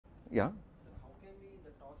Yeah. So how can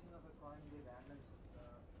the tossing of a coin be random?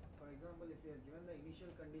 For example, if we are given the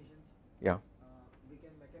initial conditions, Yeah. We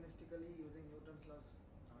can mechanistically using Newton's laws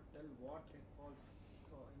tell what it falls.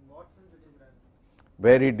 So in what sense it is random?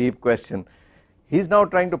 Very deep question. He is now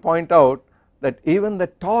trying to point out that even the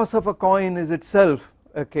toss of a coin is itself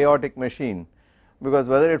a chaotic machine, because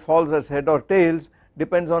whether it falls as head or tails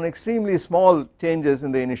depends on extremely small changes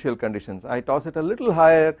in the initial conditions. I toss it a little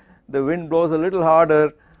higher, the wind blows a little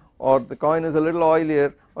harder, or the coin is a little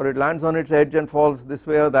oilier, or it lands on its edge and falls this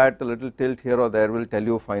way or that, a little tilt here or there will tell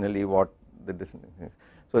you finally what the distance is.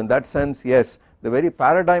 So in that sense, yes, the very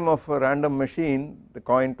paradigm of a random machine, the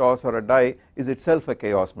coin toss or a die, is itself a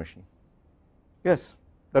chaos machine. Yes,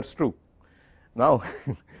 that is true. Now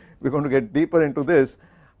we are going to get deeper into this.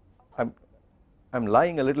 I am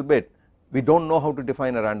lying a little bit. We do not know how to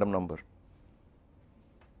define a random number.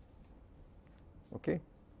 Okay,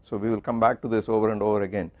 so we will come back to this over and over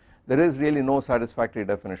again. There is really no satisfactory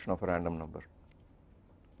definition of a random number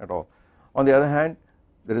at all. On the other hand,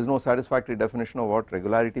 there is no satisfactory definition of what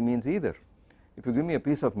regularity means either. If you give me a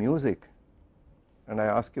piece of music and I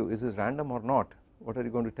ask you, is this random or not, what are you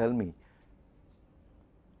going to tell me?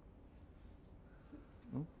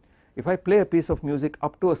 If I play a piece of music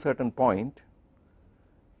up to a certain point,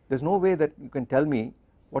 there is no way that you can tell me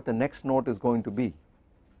what the next note is going to be.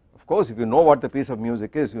 Of course, if you know what the piece of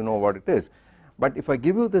music is, you know what it is, but if I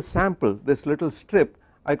give you this sample, this little strip,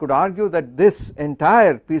 I could argue that this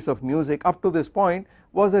entire piece of music up to this point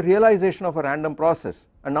was a realization of a random process,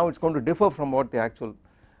 and now it is going to differ from what the actual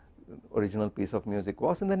original piece of music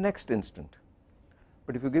was in the next instant.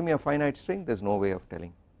 But if you give me a finite string, there is no way of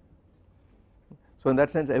telling. So in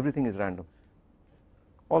that sense, everything is random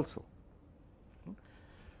also.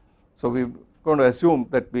 So we are going to assume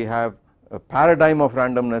that we have a paradigm of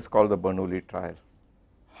randomness called the Bernoulli trial.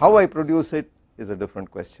 How I produce it is a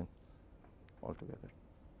different question altogether.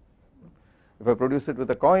 If I produce it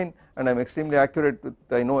with a coin and I am extremely accurate with,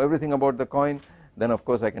 I know everything about the coin, then of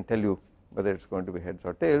course I can tell you whether it is going to be heads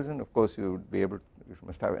or tails, and of course you would be able to, you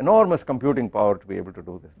must have enormous computing power to be able to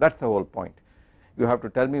do this. That is the whole point. You have to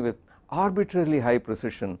tell me with arbitrarily high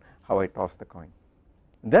precision how I toss the coin,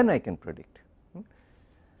 then I can predict.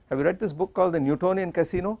 Have you read this book called The Newtonian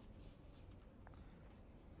Casino?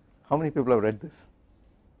 How many people have read this?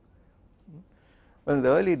 Well, in the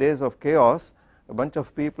early days of chaos, a bunch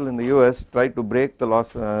of people in the US tried to break the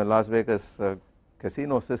Las Vegas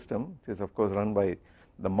casino system, which is of course run by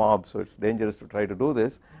the mob, so it is dangerous to try to do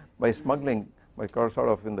this, by smuggling, by sort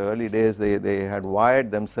of in the early days they had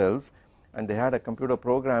wired themselves, and they had a computer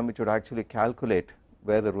program which would actually calculate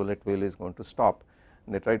where the roulette wheel is going to stop,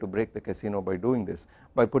 and they tried to break the casino by doing this,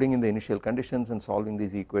 by putting in the initial conditions and solving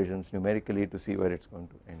these equations numerically to see where it is going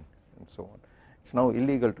to end and so on. It is now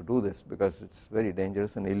illegal to do this because it is very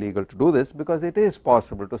dangerous, and illegal to do this because it is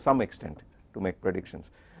possible to some extent to make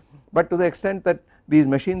predictions, but to the extent that these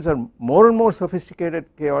machines are more and more sophisticated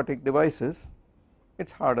chaotic devices, it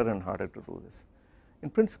is harder and harder to do this. In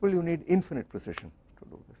principle you need infinite precision to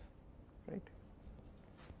do this, right.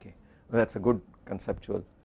 Okay, well, that is a good conceptual